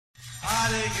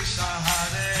Krishna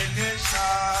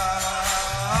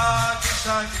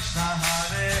Krishna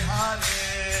Hare Hare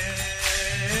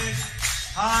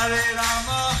Hare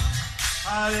Rama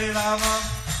Rama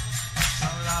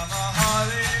Rama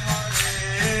Hare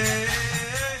Hare.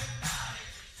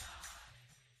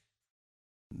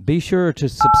 Be sure to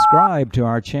subscribe to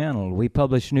our channel. We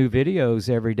publish new videos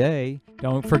every day.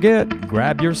 Don't forget,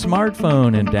 grab your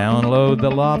smartphone and download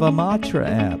the Lava Matra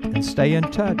app and stay in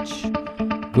touch.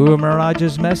 Guru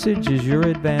Maharaj's message is your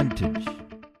advantage.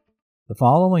 The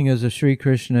following is a Sri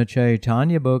Krishna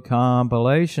Caitanya book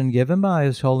compilation given by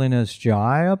His Holiness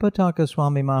Jayapataka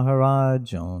Swami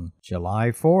Maharaj on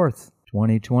July 4th,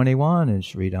 2021 in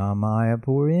Sri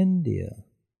Mayapur, India.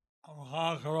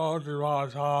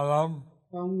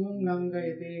 Pangum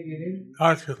Langayate Girim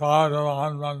Shri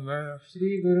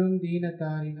Shri Gurum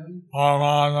Deenatarinam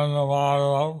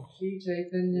Shri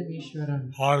Chaitanya Mishwaram.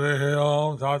 Hare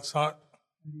Om Tat Sat.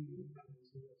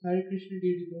 Hare Krishna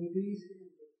dear devotees,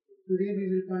 today we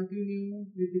will continue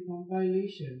with the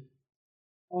compilation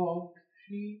of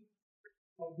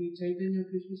the Chaitanya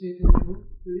Krishna Chaitanya book.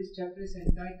 Today's chapter is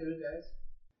entitled as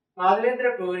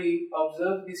Madhavendra Puri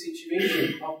observed the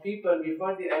situation of people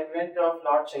before the advent of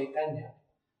Lord Chaitanya.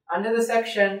 Under the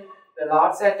section, the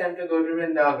Lord said them to go to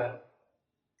Vrindavan.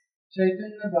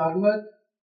 Chaitanya Bhagavat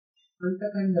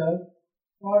Antakanda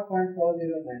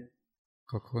 4.409.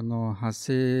 কখনো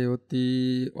হাসে অতি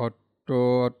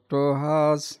অট্ট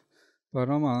হাস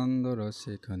পরমানন্দ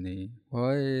সেখানে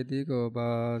হয়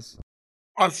দিগবাস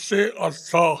Ase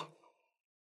Atto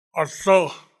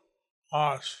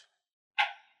Has.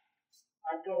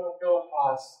 Atto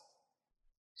Has.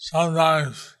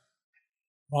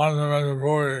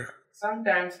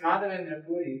 Sometimes Madhavendra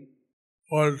Puri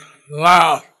would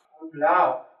laugh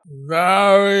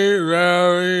very,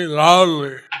 very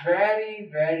loudly. Very,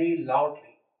 very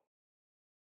loudly.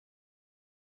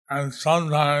 And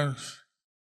sometimes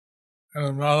in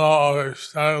the mellow of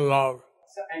ecstatic love,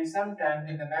 And sometimes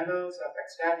in the mellows of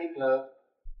ecstatic love,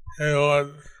 he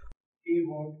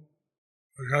would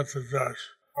forget to dress.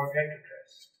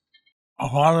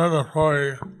 Madhavendra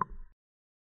Puri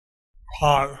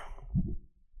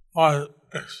was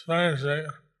experiencing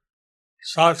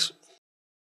such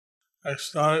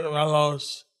ecstatic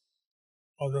mellows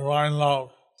of divine love.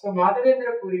 So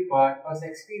Madhavendra Puri was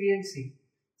experiencing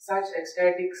such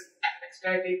ecstatic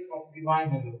of divine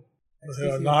mellow. He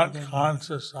was not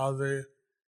conscious of the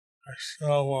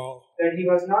external world. That he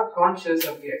was not conscious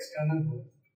of the external world.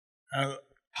 And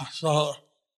so, as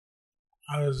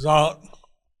a result,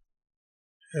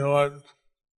 he would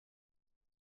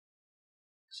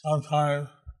sometimes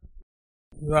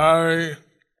very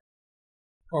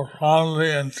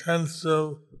profoundly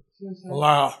intensive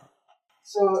laugh.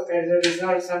 So as a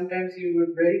result, sometimes he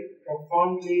would very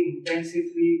profoundly,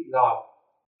 intensively laugh.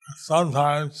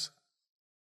 Sometimes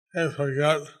he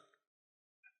forget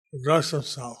to dress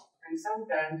himself. And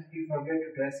sometimes he forget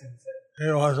to dress himself.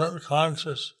 He wasn't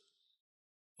conscious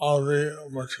of the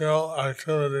material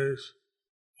activities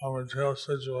or material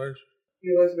situation.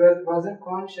 He wasn't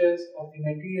conscious of the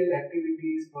material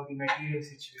activities or the material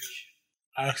situation.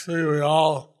 Actually, we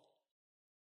all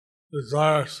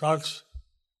desire such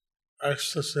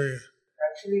ecstasy.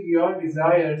 Actually, we all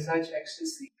desire such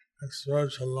ecstasy And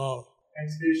spiritual love.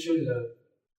 and spiritual love.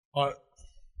 But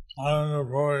Madhavendra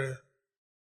Puri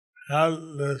had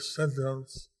the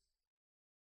symptoms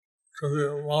to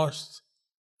the most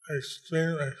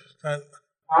extreme extent.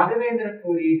 Madhavendra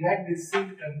Puri had these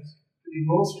symptoms to the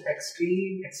most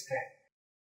extreme extent.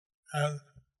 And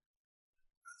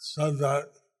said that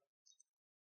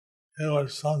he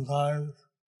would sometimes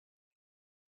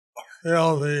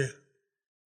feel the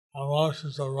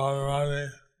emotions of Radharani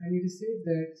And it is said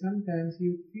that sometimes he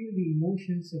would feel the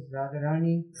emotions of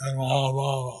Radharani and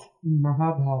Mahabhava, in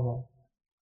Mahabhava,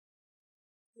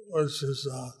 which is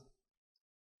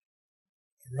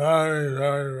very,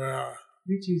 very rare.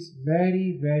 which is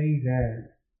very, very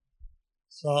rare.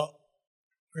 So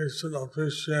we should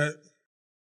appreciate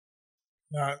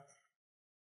that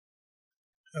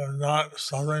he was not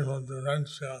suffering from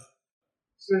dementia.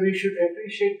 So we should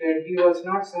appreciate that he was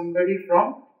not somebody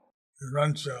from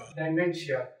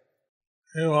dementia.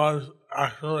 He was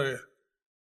actually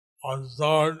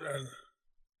absorbed in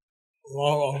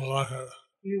love of Godhead.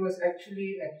 He was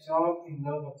actually absorbed in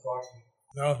love of Godhead.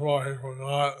 Therefore, he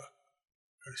forgot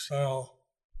external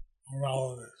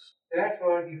moralities.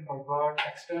 Therefore, he forgot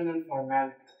external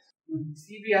formalities.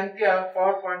 CB Antya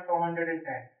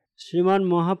 4.410. শ্রীমান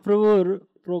মহাপ্রভুর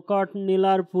প্রকট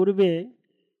লীলার পূর্বে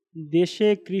দেশে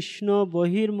কৃষ্ণ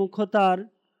বহির্মুখতার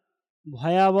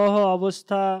ভয়াবহ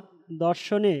অবস্থা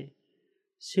দর্শনে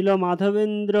ছিল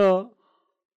মাধবেন্দ্র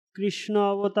কৃষ্ণ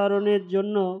অবতারণের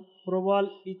জন্য প্রবল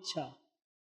ইচ্ছা।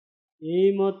 এই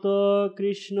মতো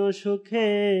কৃষ্ণ সুখে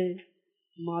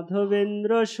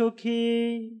মাধবেন্দ্র সুখী,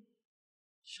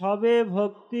 সবে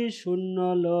ভক্তি শূন্য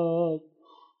লোক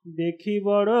দেখি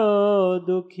বড়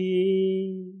দুঃখী।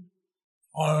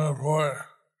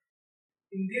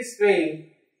 In this way,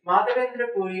 Madhavendra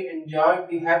Puri enjoyed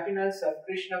the happiness of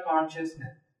Krishna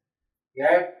consciousness.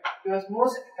 Yet he was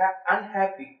most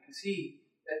unhappy to see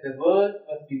that the world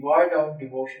was devoid of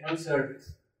devotional service.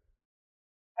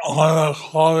 One of the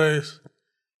qualities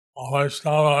of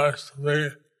Vaishnava is to be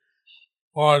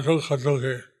Paradukha.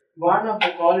 One of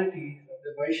the qualities of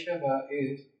the Vaishnava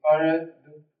is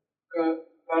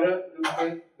Paradukha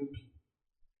Dukhi.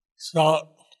 So,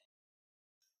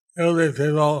 usually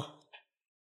people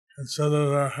consider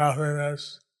their happiness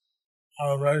on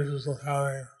the basis of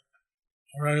having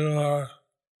a regular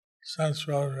sense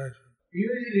realization.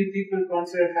 Usually people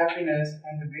consider happiness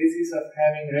on the basis of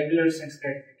having regular sense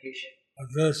gratification. But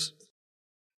this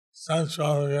sense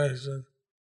realization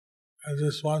is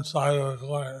just one side of the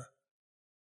coin.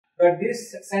 But this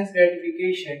sense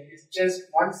gratification is just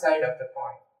one side of the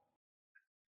coin.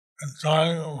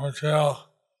 Enjoying material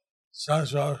sense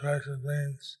gratification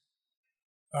means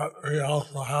that we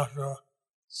also have to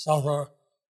suffer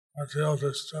material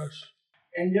distress.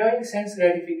 Enjoying sense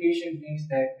gratification means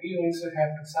that we also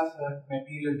have to suffer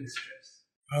material distress.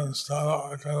 And instead of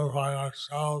identifying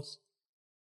ourselves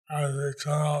as the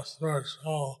eternal spirit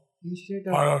soul,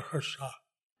 part of Krishna,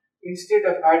 Instead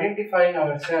of identifying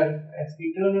ourselves as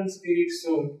eternal spirit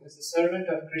soul, as the servant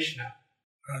of Krishna,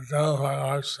 we identify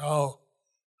ourselves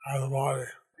as the body.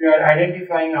 we are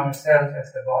identifying ourselves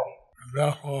as the body. And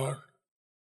therefore,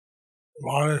 the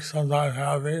body is sometimes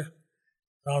happy,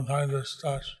 sometimes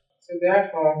distressed. So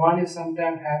therefore, one is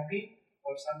sometimes happy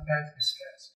or sometimes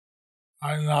distressed.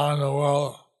 Right now in the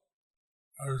world,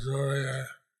 there's really a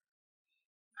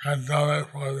pandemic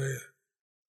for the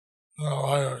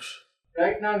coronavirus.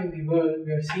 Right now in the world,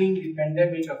 we are seeing the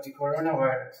pandemic of the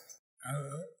coronavirus.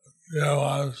 And dear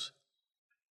ones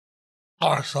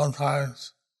are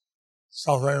sometimes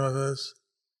suffering with this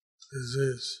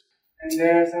disease. And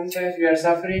there sometimes we are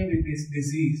suffering with this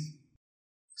disease.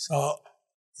 So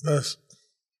this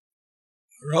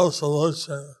real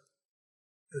solution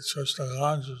is Krishna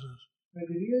consciousness. But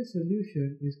the real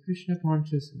solution is Krishna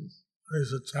consciousness. We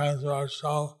should transfer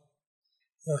ourselves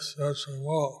to the spiritual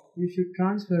world. We should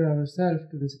transfer ourselves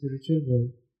to the spiritual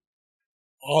world.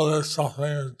 All this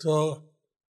suffering is due to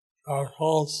our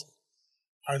false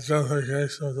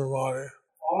identification with the body.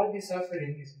 All the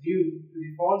suffering is due to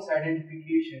the false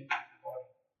identification with the body.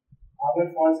 Our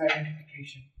false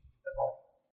identification with the body.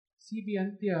 CB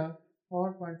Antya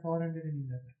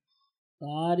 4.411.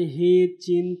 তার হিত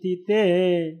চিন্তিতে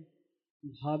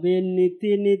ভাবেন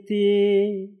নীতি নীতি,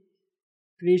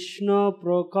 কৃষ্ণ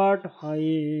প্রকট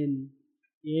হয়েন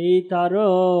এই তার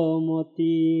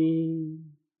মতি।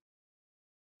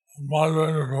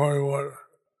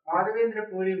 Madhavendra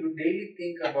Puri would daily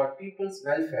think about people's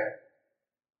welfare.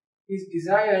 His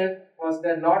desire was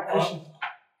that Lord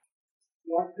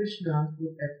Krishna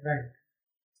would advent.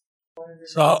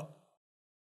 So,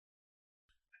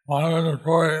 Madhavendra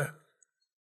Puri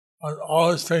was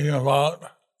always thinking about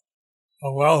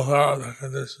the welfare of the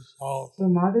conditioned souls. So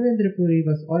Madhavendra Puri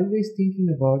was always thinking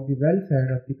about the welfare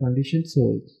of the conditioned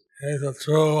souls. He is a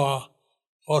true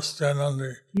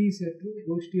Goshtianandi. He is a true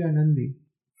Goshtianandi.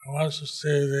 He wants to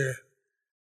see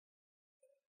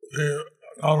the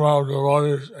number of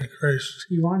devotees increase.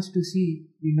 He wants to see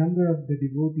the number of the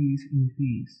devotees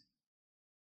increase.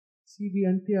 CB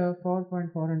Antya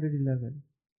 4.411.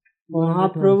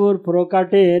 মহাপ্রভুর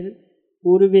প্রকাটের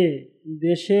পূর্বে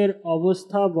দেশের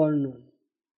অবস্থা বর্ণন।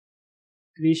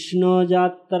 কৃষ্ণ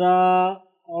যাত্রা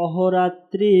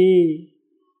অহরাত্রি,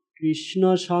 কৃষ্ণ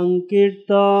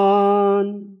সংকীর্তন,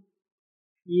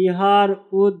 ইহার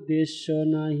উদ্দেশ্য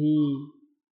নাহি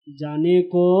জানে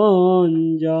কোন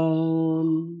জন।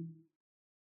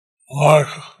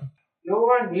 No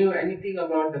one knew anything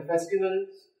about the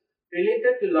festivals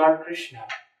related to Lord Krishna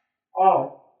or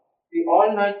the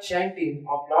all-night chanting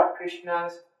of Lord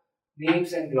Krishna's names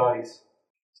and glories.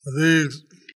 These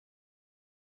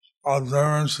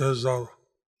observances of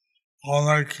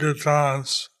all-night kirtans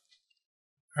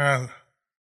and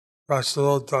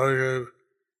festival dedicated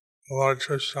to Lord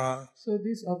Krishna. So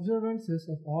these observances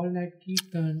of all-night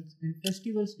kirtans and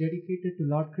festivals dedicated to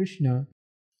Lord Krishna,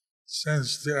 since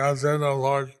the advent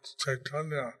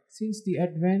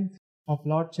of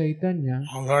Lord Caitanya,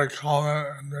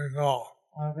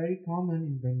 are very common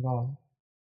in Bengal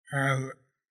and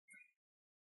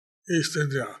East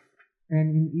India. And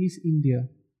in East India.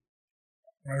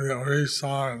 maybe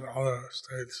Orissa and other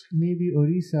states. maybe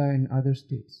Orissa and other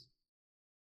states.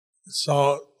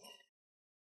 So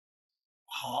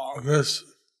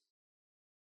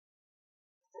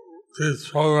these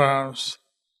programs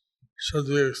should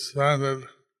be expanded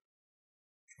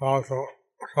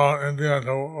throughout India and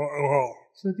the world.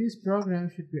 So these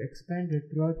programs should be expanded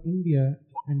throughout India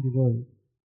and the world.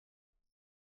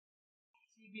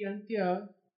 CB Antya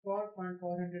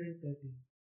 4.413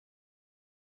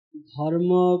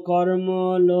 ধর্ম কর্ম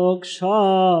লোক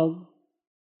সব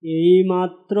এই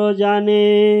মাত্র জানে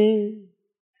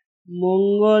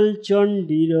মঙ্গল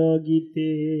চণ্ডীর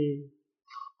গীতে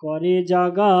করে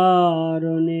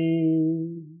জাগরণে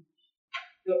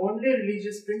The only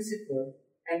religious principle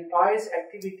and pious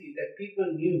activity that people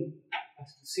knew was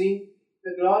to sing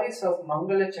the glories of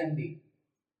Mangala Chandi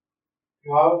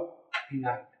throughout the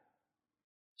night.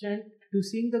 To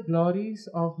sing the glories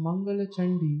of Mangala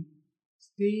Chandi,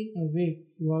 staying awake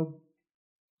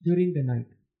during the night.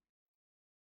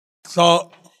 So,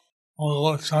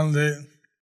 Mangala Chandi,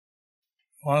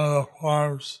 one of the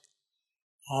forms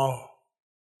of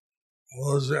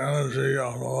the energy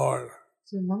of the Lord.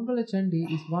 So Mangala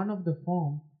Chandi is one of the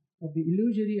forms of the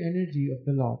illusory energy of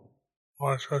the Lord.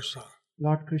 Lord Krishna.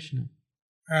 Lord Krishna.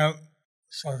 And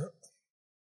so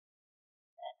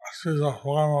she's a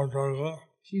form of Durga.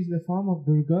 She is the form of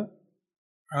Durga.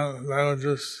 And they would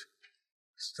just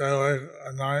stay awake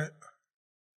at night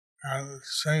and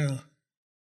sing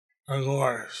her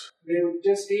glories. They would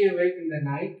just stay awake in the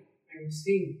night and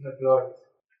sing her glories.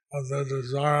 But their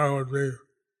desire would be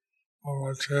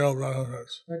for material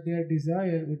benefits. But their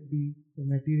desire would be for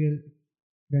material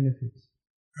benefits.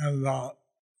 And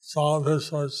so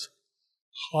this was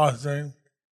causing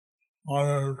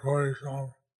modern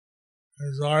some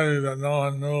anxiety that no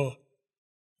one knew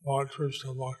about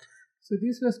Krishna Bhakti. So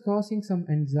this was causing some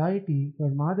anxiety for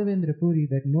Madhavendra Puri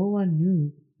that no one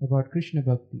knew about Krishna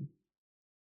Bhakti.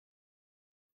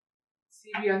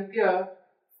 CB Antya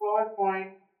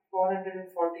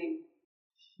 4.414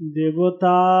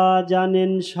 দেবতা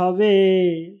জানেন সবে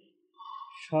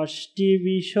ষষ্ঠী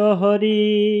বিষহরি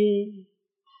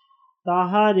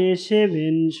তাহার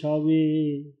সেবেন সবে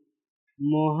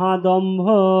মহাদম্ভ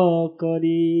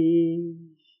করি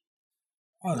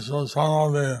So some of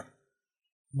the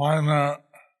minor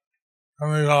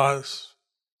demigods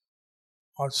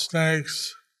are snakes.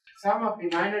 Some of the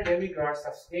minor demigods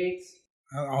of snakes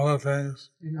and other things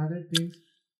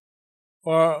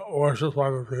were worshipped by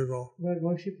the people.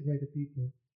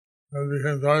 They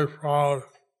became very proud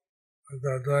that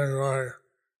they're doing very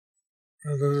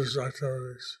religious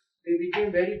activities. They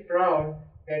became very proud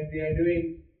that they are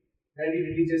doing very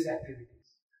religious activities.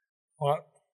 But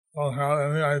don't have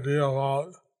any idea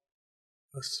about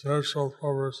the spiritual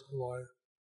purpose of life.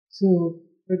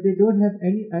 But they don't have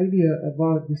any idea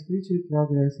about the spiritual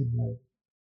progress in life.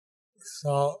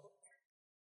 So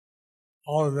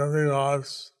all the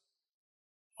demigods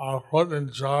are put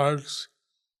in charge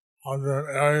of the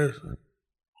areas of the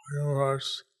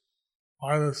universe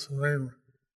by the Supreme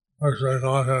Personal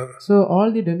Godhead. So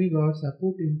all the demigods are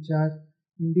put in charge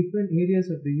in different areas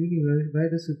of the universe by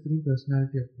the Supreme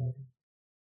Personality of Godhead.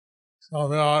 So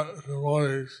they are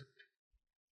devotees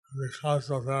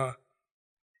because of their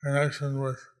connection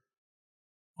with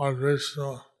Lord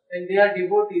Vishnu. And they are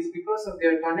devotees because of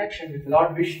their connection with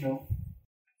Lord Vishnu.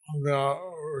 And they are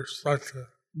respected.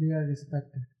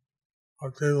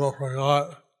 But people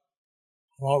forgot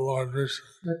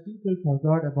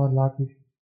about Lord Vishnu.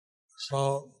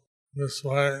 So this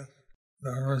way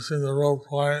they're missing the real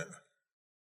point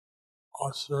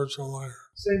of spiritual life.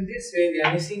 So in this way they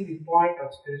are missing the point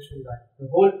of spiritual life, the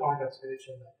whole point of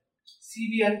spiritual life.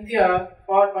 CB Antya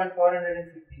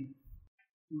 4.415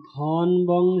 ধন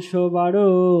বংশ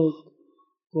বাড়ক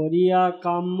করিয়া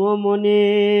কাম্য মনে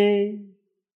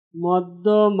মদ্য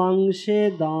মাংসে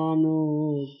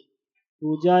দানব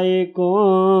পূজায়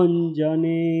কোন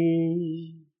জনে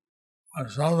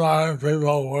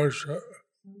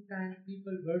Sometimes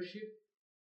people worship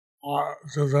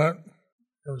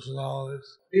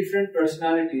different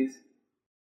personalities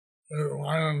with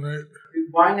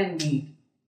wine and meat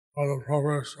for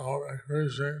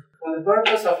the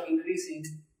purpose of increasing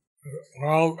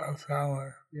wealth and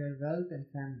family. Their wealth and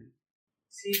family.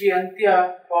 CB Antya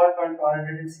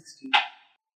 4.416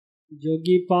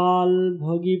 যোগীপাল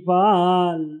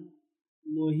ভোগীপাল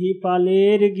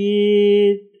মহিপালের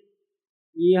গীত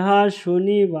ইহা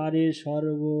শনিবারে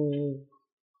সর্ব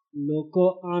লোক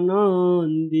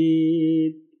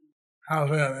আনন্দিত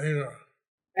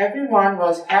Everyone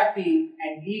was happy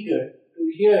and eager to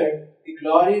hear the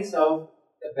glories of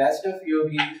the best of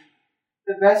yogis,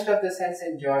 the best of the sense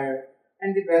enjoyer,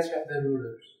 and the best of the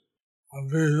rulers. And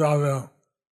these are the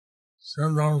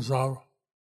symptoms of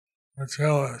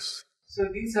materialists. So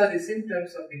these are the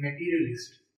symptoms of the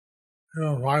materialist.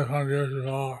 500 years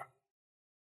ago,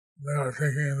 they were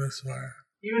thinking in this way.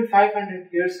 Even 500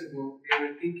 years ago, they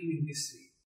were thinking in this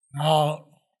way. Now,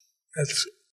 it's a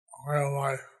way of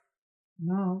life.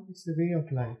 Now, it's the way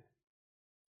of life.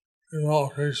 People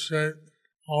appreciate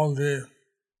all the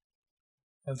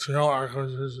material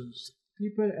acquisitions.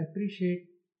 People appreciate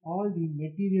all the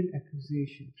material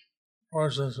acquisitions.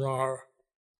 Persons who are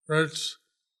rich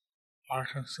are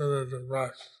considered the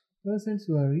best. Persons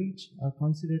who are rich are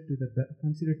considered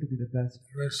to be the best.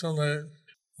 Recently,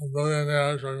 the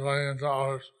billionaires are going into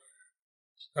outer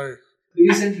space.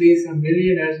 Recently, some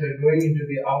billionaires were going into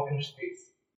the outer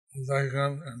space. They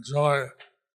can enjoy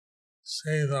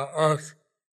seeing the Earth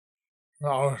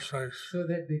from outer space. So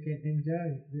that they can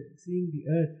enjoy seeing the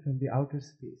Earth from the outer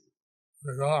space.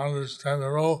 They don't understand the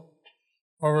real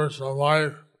purpose of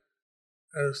life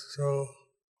is to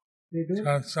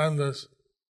transcend this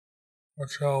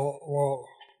material world.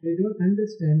 They don't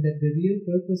understand that the real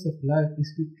purpose of life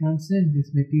is to transcend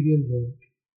this material world.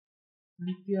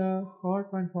 Nitya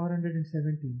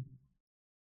 4.417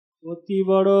 অতি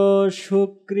বড়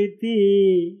সুকৃতি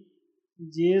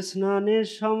যে স্নানের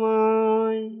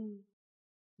সময়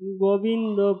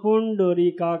গোবিন্দ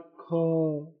পুণ্ডরীকাক্ষ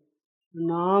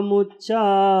নাম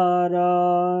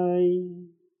উচ্চারায়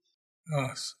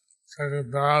Take a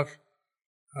bath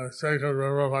at a sacred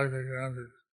river like the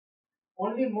Ganges.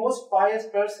 Only most pious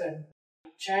person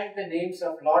chant the names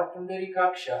of Lord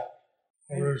Pundarikaksha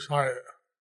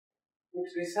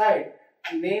Would recite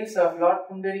the names of Lord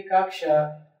Pundarikaksha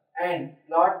and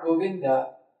Lord Govinda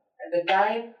at the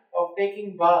time of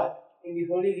taking bath in the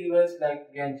holy rivers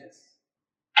like Ganges.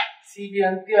 CB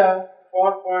Antya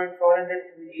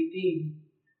 4.418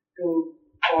 to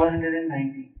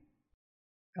 419.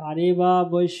 কারে বা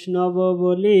বৈষ্ণব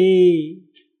বলি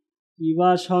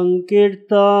কিবা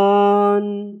সংকীর্তন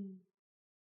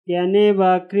কেনে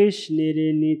বা কৃষ্ণের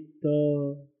নিত্য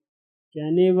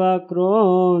কেনে বা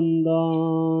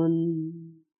ক্রন্দন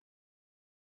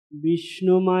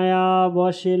বিষ্ণু মায়া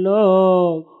বসে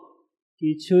লোক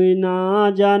কিছুই না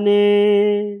জানে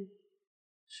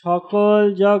সকল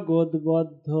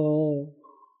জগৎবদ্ধ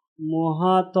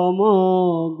মহাতম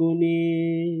গুণে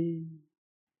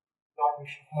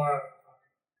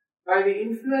By the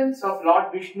influence of Lord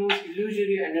Vishnu's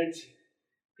illusory energy,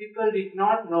 people did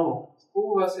not know who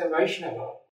was a Vaishnava,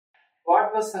 what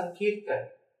was Sankirtan,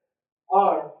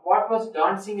 or what was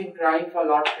dancing and crying for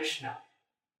Lord Krishna.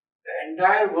 The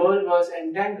entire world was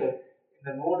entangled in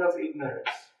the mode of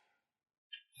ignorance.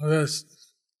 This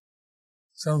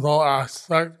simple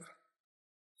aspect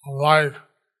of life,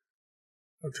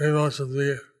 the people should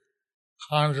be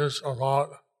conscious about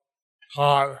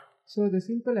God. So the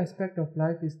simple aspect of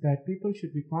life is that people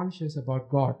should be conscious about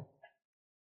God.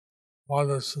 About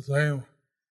the Supreme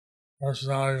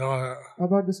Personality of Godhead.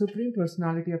 About the Supreme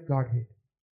Personality of Godhead.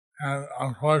 And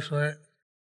unfortunately,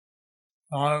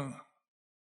 none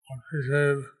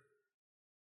appreciated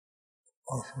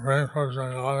the Supreme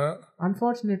Personality of Godhead.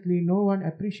 Unfortunately, no one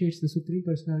appreciates the Supreme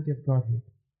Personality of Godhead.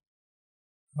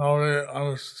 Nobody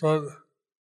understood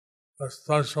the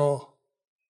special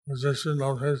position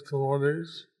of his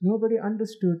devotees. Nobody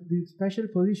understood the special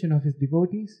position of his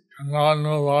devotees. And no one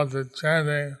knew about the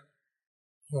chanting of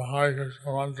the Hare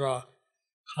Krishna mantra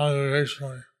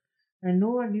congregationally. And no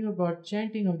one knew about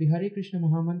chanting of the Hare Krishna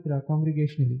Mahamantra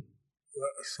congregationally.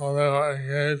 So they were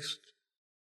engaged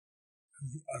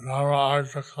in Dharma,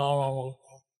 Artha, Kama,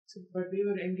 Moksha. But they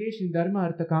were engaged in Dharma,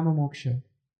 Artha, Kama, Moksha.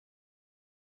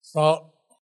 So,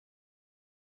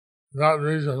 for that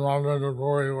reason, Madhavendra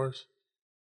Puri was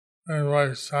being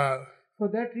very sad. For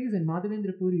that reason,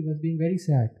 Madhavendra Puri was being very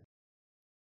sad.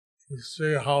 To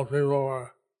see how people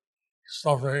were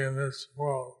suffering in this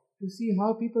world. To see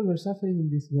how people were suffering in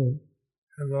this world.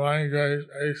 In the language,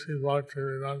 A.C.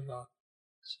 Bhaktivedanta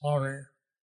Swami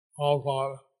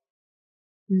Prabhupada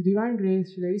His Divine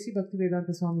Grace, Srila A.C.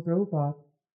 Bhaktivedanta Swami Prabhupada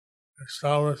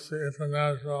established the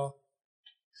International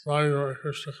Society for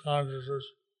Krishna Consciousness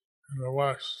in the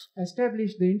West.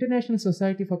 Established the International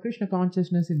Society for Krishna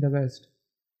Consciousness in the West.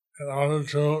 In order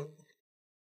to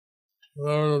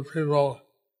deliver the people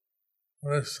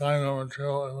from this kind of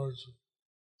material illusion.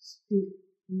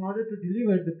 In order to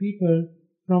deliver the people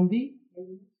from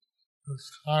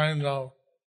this kind of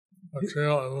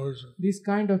material illusion. This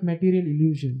kind of material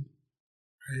illusion.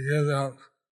 And give them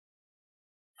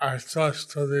access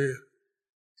to the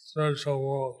spiritual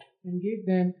world. And give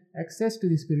them access to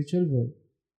the spiritual world.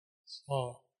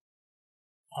 So,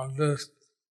 on this is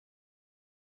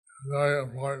very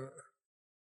important.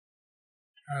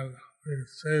 and we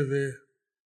see the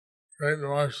great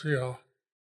mercy of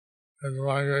His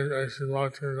Divine Grace A.C.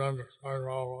 Bhaktivedanta Swami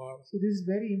Prabhupada. So this is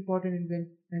very important,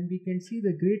 and we can see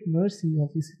the great mercy of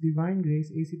His Divine Grace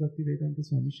A.C. Bhaktivedanta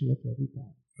Swami Srila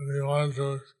Prabhupada. And He wanted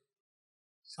to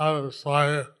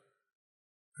satisfy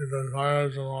the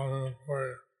desires of Madhavendra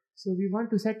Puri. So we want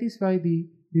to satisfy the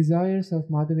desires of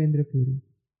Madhavendra Puri.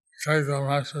 Take the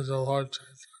message of Lord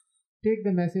Chaitanya Take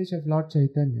the message of Lord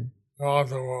Chaitanya throughout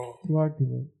the world. throughout the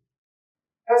world.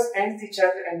 Thus ends the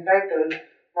chapter entitled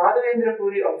Madhavendra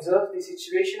Puri observed the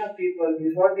situation of people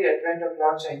before the advent of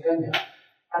Lord Chaitanya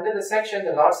under the section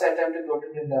The Lord's Attempt to Go to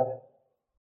Vrindavan.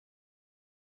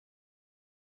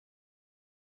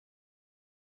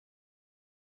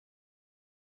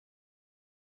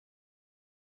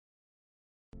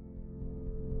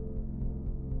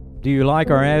 Do you like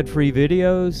our ad-free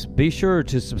videos? Be sure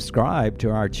to subscribe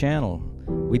to our channel.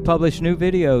 We publish new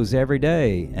videos every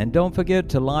day, and don't forget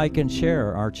to like and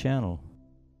share our channel.